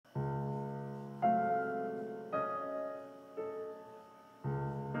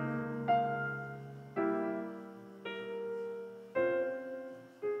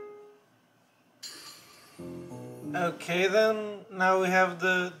Okay, then now we have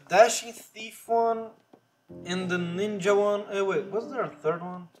the dashing thief one and the ninja one. Wait, was there a third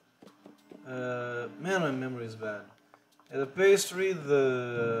one? Man, my memory is bad. Yeah, the pastry,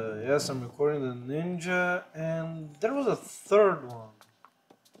 the yes, I'm recording the ninja, and there was a third one.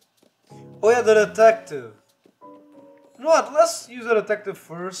 Oh yeah, the detective. You know what? Let's use the detective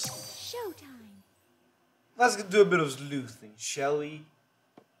first. Showtime. Let's do a bit of sleuthing, shall we?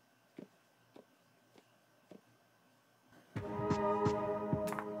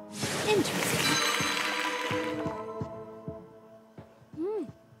 Interesting.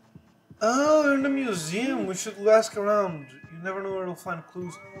 Oh, we're in the museum. We should ask around. You never know where you'll find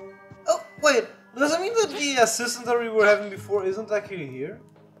clues. Oh, wait. Does that mean that the assistant that we were having before isn't actually here?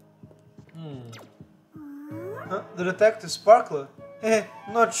 Huh? The Detective Sparkla? Eh,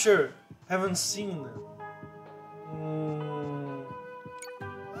 not sure. Haven't seen them.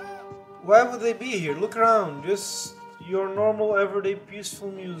 Why would they be here? Look around. Just your normal, everyday, peaceful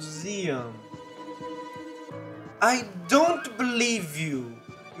museum. I don't believe you.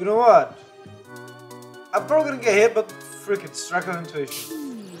 You know what? I'm probably gonna get hit, but frick it, strike on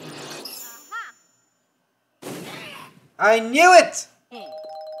intuition. I knew it!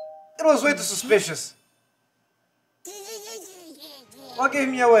 It was way too suspicious. What gave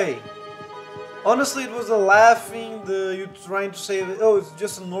me away? Honestly, it was the laughing, the you trying to say that, oh, it's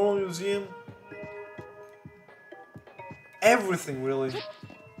just a normal museum. Everything, really.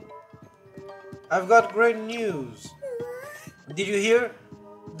 I've got great news. Did you hear?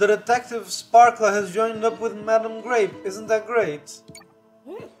 The Detective Sparkla has joined up with Madame Grape. Isn't that great?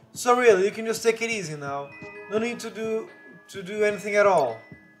 So really, you can just take it easy now. No need to do anything at all.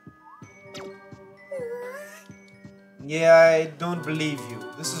 Yeah, I don't believe you.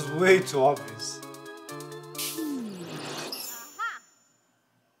 This is way too obvious.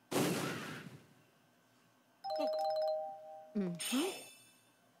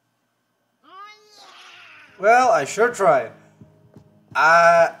 Well, I sure tried.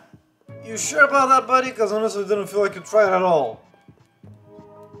 You sure about that, buddy? Because honestly, it didn't feel like you tried at all.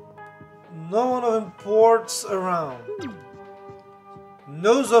 No one of imports around.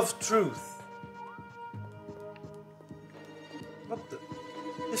 Nose of truth. What the?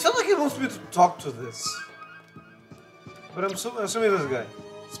 It felt like he wants me to talk to this. But I'm assuming this guy.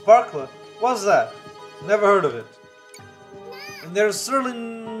 Sparkla? What's that? Never heard of it. And there's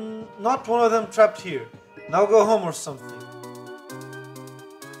certainly not one of them trapped here. Now go home or something.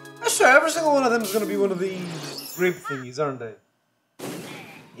 Sure, every single one of them is gonna be one of these grape thingies, aren't they?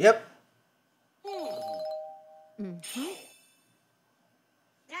 Yep.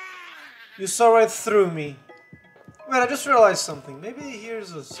 You saw right through me. Wait, I just realized something. Maybe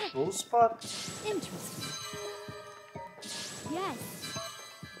here's a slow spot? Interesting. Yes.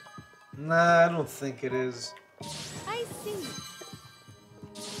 Nah, I don't think it is. I see.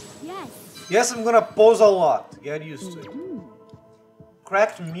 Yes. Yes, I'm gonna pose a lot. Get used to it.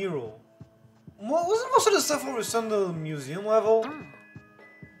 Cracked mural. Wasn't most of the stuff always on the museum level?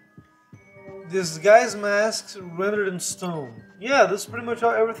 This guy's masks rendered in stone. Yeah, this is pretty much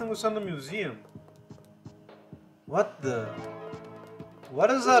how everything was on the museum. What the?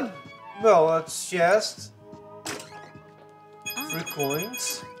 What is that? Well, that's just 3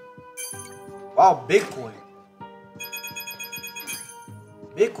 coins. Wow, big coin.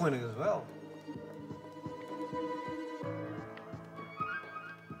 Big coin as well.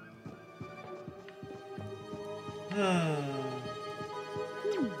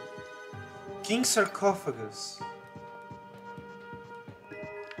 King sarcophagus.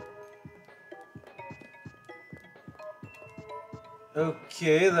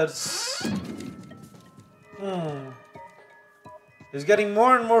 Okay, that's... He's getting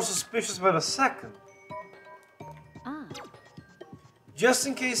more and more suspicious by the second. Just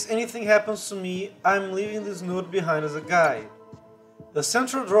in case anything happens to me, I'm leaving this note behind as a guide. The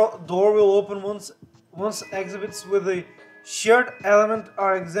central door will open once exhibits with a shared element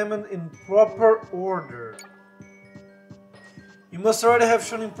are examined in proper order. You must already have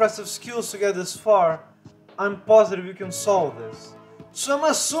shown impressive skills to get this far. I'm positive you can solve this. So I'm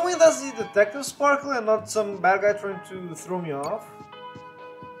assuming that's the Detective Sparkla and not some bad guy trying to throw me off.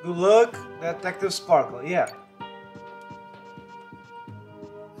 Good luck, Detective Sparkla. Yeah.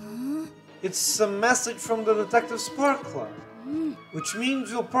 It's a message from the Detective Sparkla, which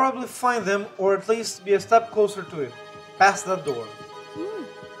means you'll probably find them, or at least be a step closer to it, past that door.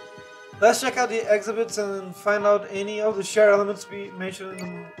 Let's check out the exhibits and find out any of the shared elements we mentioned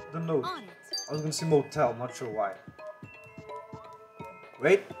in the note. I was gonna say motel, not sure why.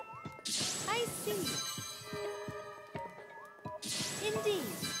 Wait. I see. Indeed.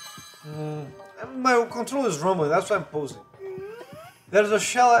 My controller is rumbling, that's why I'm posing. There's a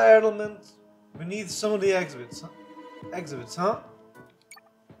shell element beneath some of the exhibits, huh?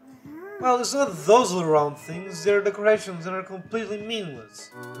 Well, it's not those little round things, they're decorations and are completely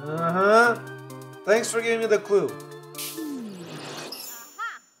meaningless. Uh-huh. Thanks for giving me the clue.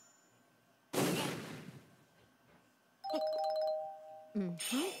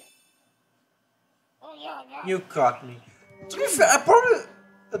 You caught me. To be fair, I probably...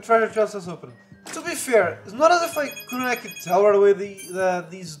 The treasure chest is open. To be fair, it's not as if I could tell right away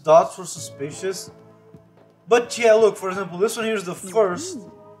that these dots were suspicious. But yeah, look, for example, this one here is the first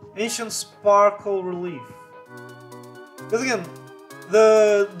Ancient Sparkle Relief. Because again,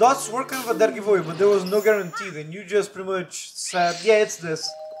 the dots were kind of a dead giveaway, but there was no guarantee. Then you just pretty much said, yeah, it's this.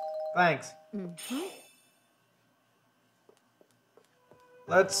 Thanks.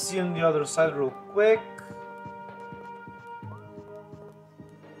 Let's see on the other side real quick.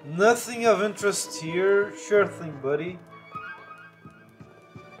 Nothing of interest here. Sure thing, buddy.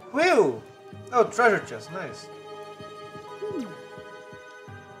 Whew! Oh, treasure chest, nice.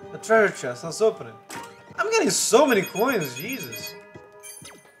 A treasure chest, let's open it. I'm getting so many coins, Jesus.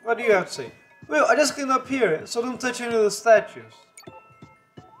 What do you have to say? Well, I just cleaned up here, so don't touch any of the statues.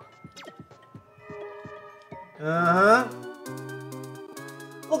 Uh-huh.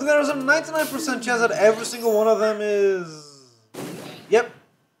 Look, there's a 99% chance that every single one of them is... Yep.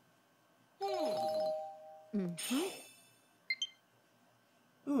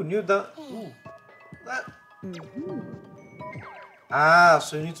 Ooh, new down... Ooh. That... Ah,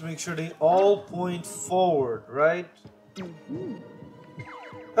 so you need to make sure they all point forward, right?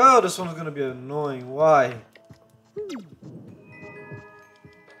 Oh, this one's gonna be annoying. Why?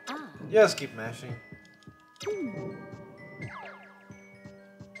 Just keep mashing.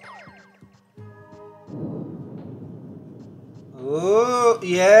 Oh,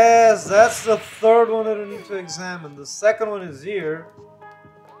 yes, that's the third one that I need to examine. The second one is here.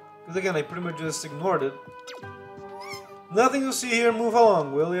 Because again, I pretty much just ignored it. Nothing to see here, move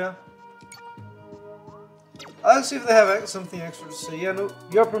along, will ya? I'll see if they have something extra to say. Yeah, no,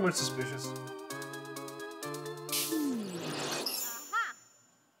 you're pretty much suspicious.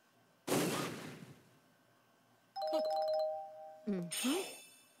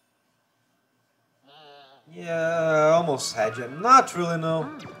 Yeah, almost had you. Not really,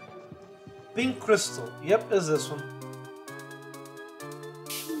 no. Pink crystal. Yep, is this one.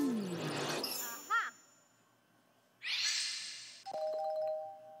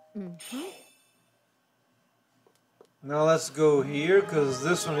 Now let's go here, because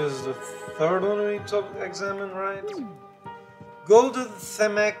this one is the third one we need to examine, right? Go to the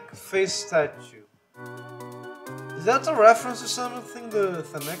Themek face statue. Is that a reference to something, the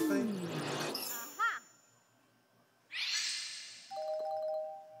Themek thing?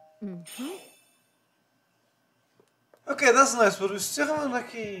 Okay, that's nice, but we still haven't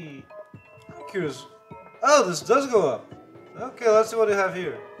lucky... I'm curious. Oh, this does go up. Okay, let's see what we have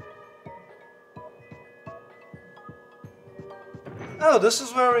here. Oh, this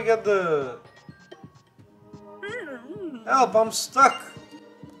is where we get the... Help, I'm stuck!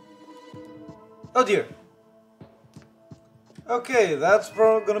 Oh dear. Okay, that's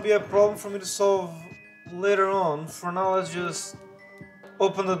probably gonna be a problem for me to solve later on. For now, let's just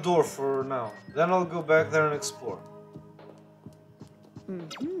open the door for now. Then I'll go back there and explore.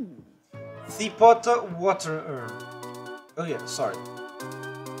 Thipota water urn. Oh yeah, sorry.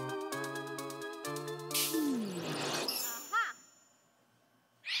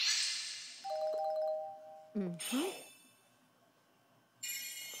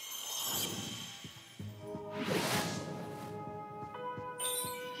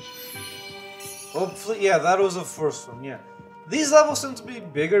 Hopefully, yeah, that was the first one, yeah. These levels tend to be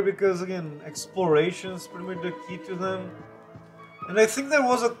bigger because, again, exploration is pretty much the key to them. And I think there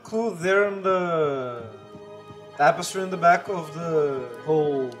was a clue there in the tapestry in the back of the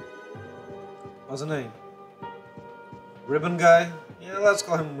whole... What's the name? Ribbon guy? Yeah, let's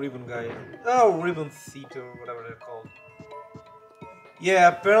call him Ribbon guy. Oh, Ribbon Theta or whatever they're called. Yeah,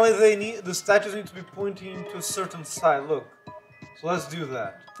 apparently the statues need to be pointing to a certain side, look. So let's do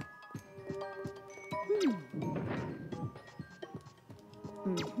that.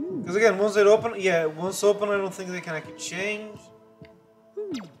 Because again, once they open, yeah, once open, I don't think they can actually change.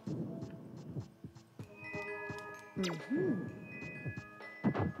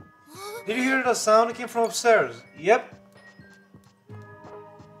 Did you hear the sound? It came from upstairs. Yep.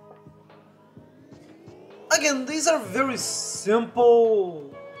 Again, these are very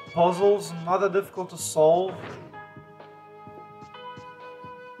simple puzzles, not that difficult to solve.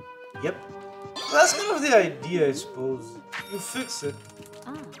 Yep. That's kind of the idea, I suppose. You fix it.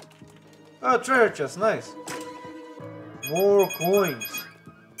 Oh, treasure chest, nice. More coins.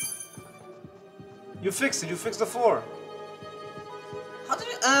 You fixed it, you fixed the floor. How did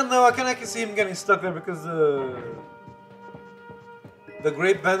you... Ah, no, I can see him getting stuck there because the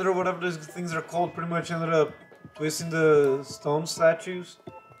Great Bender or whatever those things are called pretty much ended up twisting the stone statues.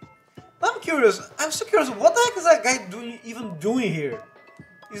 I'm curious, I'm so curious, what the heck is that guy even doing here?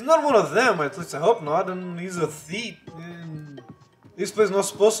 He's not one of them, at least I hope not, and he's a thief. And this place is not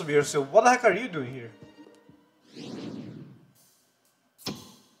supposed to be here, so what the heck are you doing here?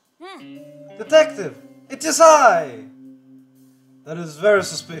 Detective! It is I! That is very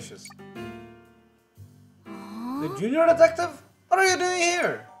suspicious. The junior detective? What are you doing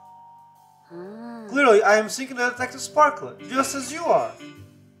here? Clearly, I am seeking the Detective Sparkla, just as you are.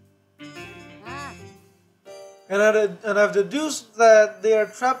 And I've deduced that they are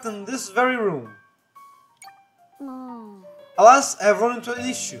trapped in this very room. Alas, I have run into an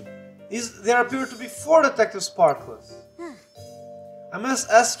issue. There appear to be 4 Detective Sparklas. I must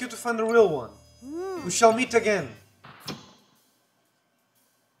ask you to find the real one. We shall meet again.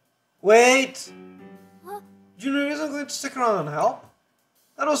 Wait! Junior isn't going to stick around and help?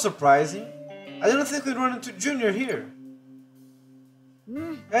 That was surprising. I didn't think we'd run into Junior here.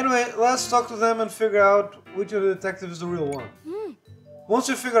 Anyway, let's talk to them and figure out which of the detectives is the real one. Once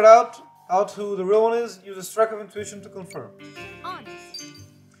you figure out who the real one is, use a strike of intuition to confirm.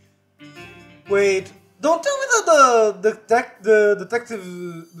 Wait, don't tell me that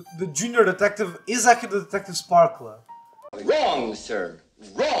the junior detective is actually the Detective Sparkla. Wrong, sir.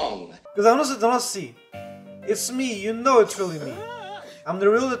 Wrong. Because I honestly do not see. It's me, you know it's really me. I'm the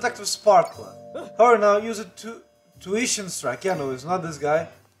real Detective Sparkla. Hurry now, use a tuition strike. Yeah, no, it's not this guy.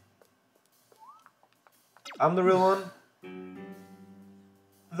 I'm the real one.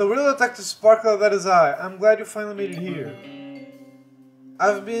 The real Detective Sparkla, that is I. I'm glad you finally made it here.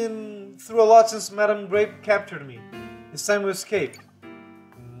 I've been through a lot since Madame Grape captured me. It's time to escape.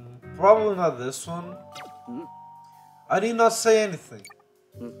 Probably not this one. I need not say anything.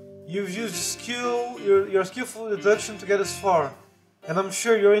 You've used your skillful deduction to get us far, and I'm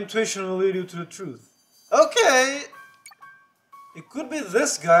sure your intuition will lead you to the truth. Okay! It could be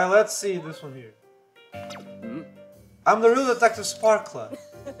this guy. Let's see this one here. I'm the real Detective Sparkla.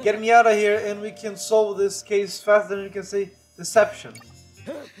 Get me out of here and we can solve this case faster than you can say deception.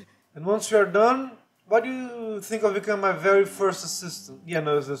 And once we are done, what do you think of becoming my very first assistant? Yeah,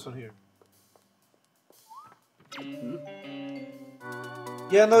 no, it's this one here.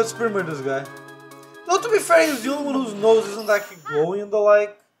 Yeah, no, it's pretty much this guy. No, to be fair, he's the only one whose nose isn't actually glowing and the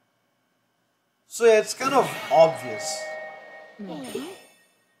like. So yeah, it's kind of obvious.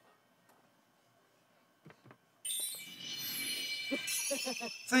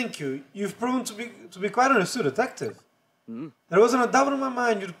 Thank you. You've proven to be quite an astute detective. There wasn't a doubt in my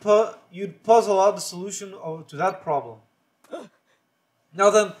mind you'd puzzle out the solution to that problem. Now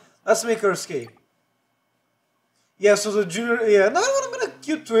then, let's make our escape. Yeah, so the junior... Yeah, no, it would have been a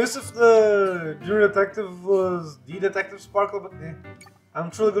cute twist if the junior detective was the Detective Sparkla, but I'm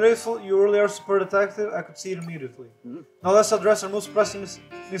truly grateful. You really are a super detective. I could see it immediately. Now let's address our most pressing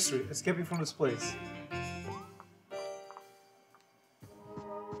mystery, escaping from this place.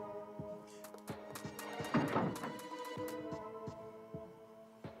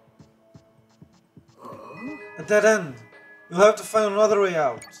 A dead end. You'll have to find another way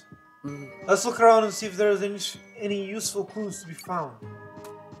out. Let's look around and see if there's any useful clues to be found.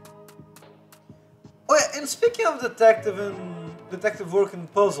 Oh yeah, and speaking of detective work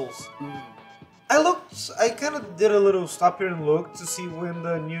and puzzles, I kind of did a little stop here and look to see when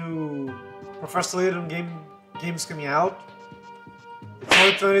the new Professor Layton game's coming out.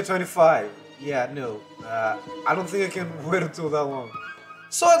 It's only 2025. Yeah, no, I don't think I can wait until that long.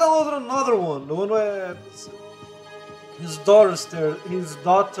 So I downloaded another one, the one where his daughter's there. His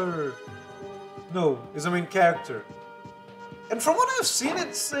daughter, no, is the main character. And from what I've seen,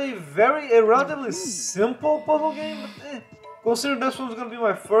 it's a relatively simple puzzle game. But considering this one's gonna be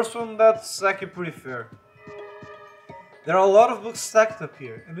my first one, that's actually pretty fair. There are a lot of books stacked up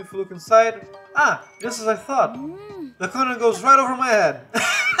here, and if you look inside, just as I thought, the corner goes right over my head.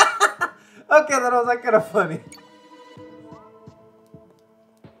 Okay, that was kind of funny.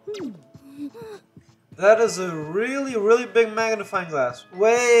 That is a really, really big magnifying glass.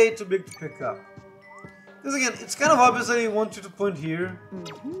 Way too big to pick up. Because again, it's kind of obvious that he wants you to point here.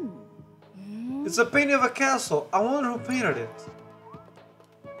 It's a painting of a castle. I wonder who painted it.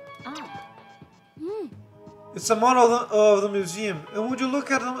 It's a model of the museum. And would you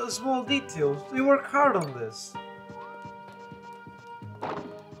look at the small details? They work hard on this.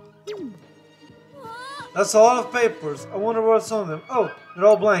 That's a lot of papers. I wonder what's on them. Oh, they're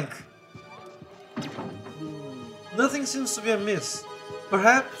all blank. Nothing seems to be amiss.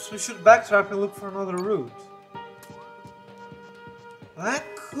 Perhaps we should backtrack and look for another route. That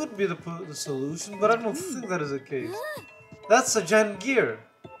could be the solution, but I don't think that is the case. That's a giant gear.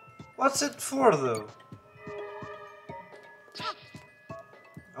 What's it for, though?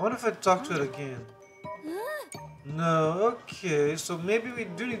 I wonder if I talk to it again. No, okay, so maybe we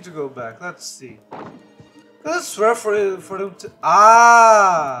do need to go back. Let's see. Let's swear for them to...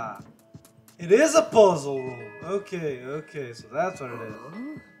 Ah! It is a puzzle room. Okay, so that's what it is.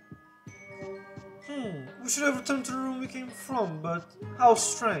 We should have returned to the room we came from, but how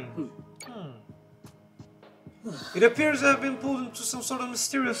strange. It appears to have been pulled into some sort of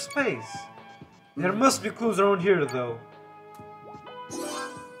mysterious space. There must be clues around here, though.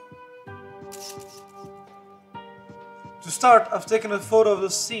 To start, I've taken a photo of the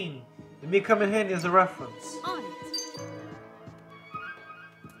scene. It may come in handy as a reference. On it.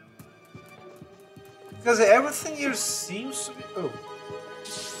 Because everything here seems to be... Oh.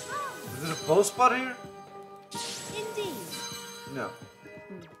 Is it a pose spot here? Indeed. No.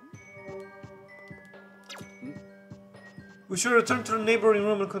 We should return to the neighboring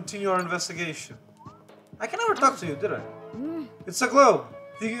room and continue our investigation. I can never talk to you, did I? It's a globe.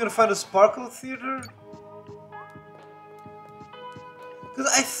 Think you're gonna find a Sparkle theater?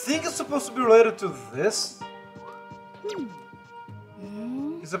 Because I think it's supposed to be related to this.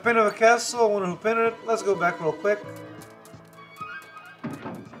 It's a painting of a castle. I wonder who painted it. Let's go back real quick.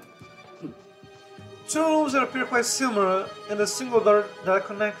 Two rooms that appear quite similar and a single door that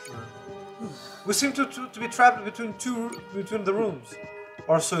connects them. We seem to be trapped between the rooms,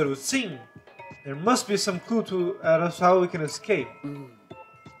 or so it would seem. There must be some clue to us how we can escape.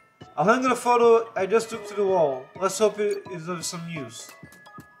 I'll hang the photo I just took to the wall. Let's hope it is of some use.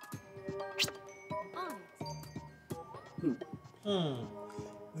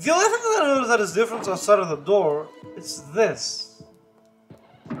 The only thing that I noticed that is different outside of the door, it's this.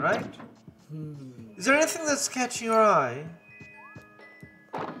 Right? Is there anything that's catching your eye?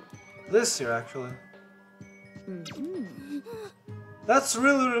 This here, actually. That's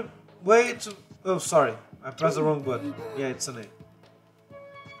really the way to... Oh, sorry. I pressed the wrong button. Yeah, it's an A.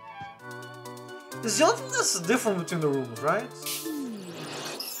 It's the only thing that's different between the rooms, right?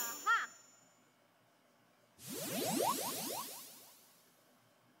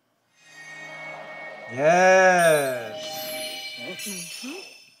 Yes!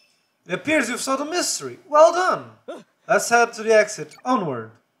 It appears you've solved the mystery. Well done! Let's head to the exit.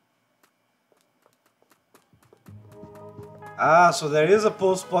 Onward. Ah, so there is a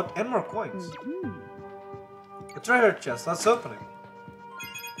pose spot and more coins. A treasure chest. Let's open it.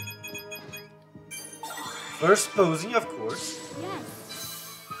 First posing, of course. Yes.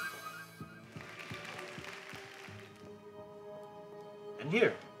 And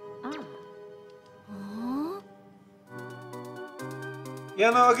here. Yeah,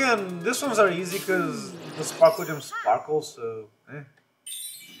 no, again, this ones are easy because the sparkle gems sparkle, so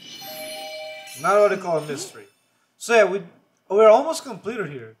not what they call a mystery. So yeah, we're almost completed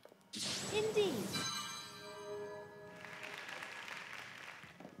here. Indeed.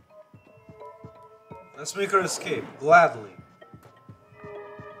 Let's make our escape, gladly.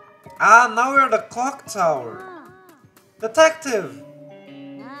 Ah, now we're at the clock tower. Detective!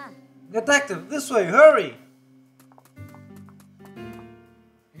 Detective, this way, hurry!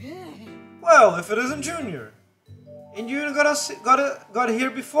 Well, if it isn't Junior. And you got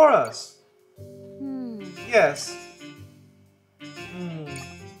here before us. Yes.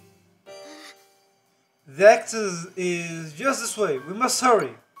 The exit is just this way. We must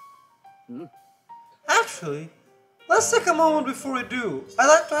hurry. Actually, let's take a moment before we do. I'd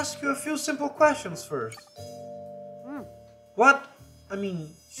like to ask you a few simple questions first. What? I mean,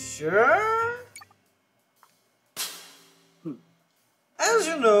 sure? As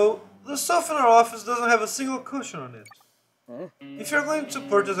you know, the sofa in our office doesn't have a single cushion on it. If you're going to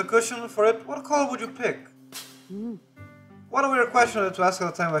purchase a cushion for it, what color would you pick? What a weird question to ask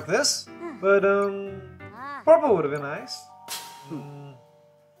at a time like this, but purple would have been nice.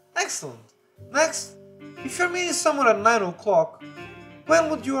 Excellent. Next, if you're meeting someone at 9 o'clock, when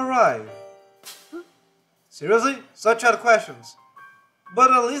would you arrive? Seriously? Such odd questions.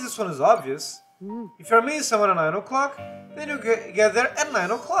 But at least this one is obvious. If you're meeting someone at 9 o'clock, then you get there at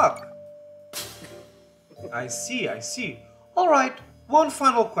 9 o'clock. I see. Alright, one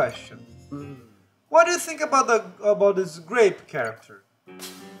final question. What do you think about this Grape character?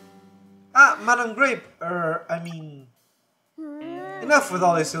 Ah, Madam Grape, I mean... Enough with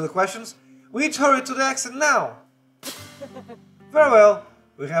all these silly questions. We need to hurry to the exit now. Very well,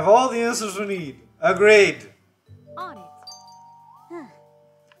 we have all the answers we need. Agreed. On it.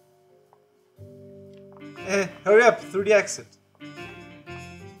 Hurry up, through the exit.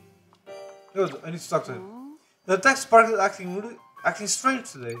 Good, I need to talk to him. The Detective Sparkla is acting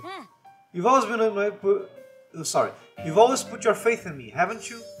strange today. You've always been You've always put your faith in me, haven't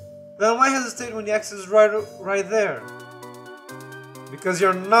you? Then why hesitate when the exit is right there? Because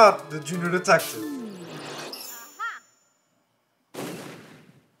you're not the junior detective.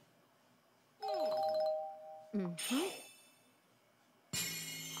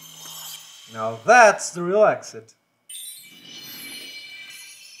 Now that's the real exit.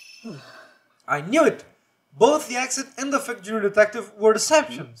 I knew it! Both the exit and the fake junior detective were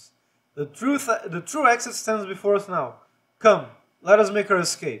deceptions. The true exit stands before us now. Come, let us make our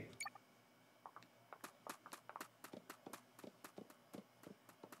escape.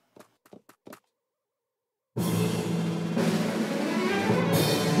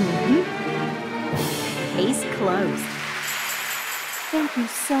 Case closed. Thank you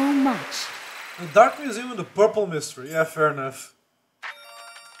so much. The Dark Museum and the Purple Mystery. Yeah, fair enough.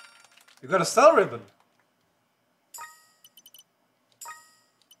 You got a style ribbon.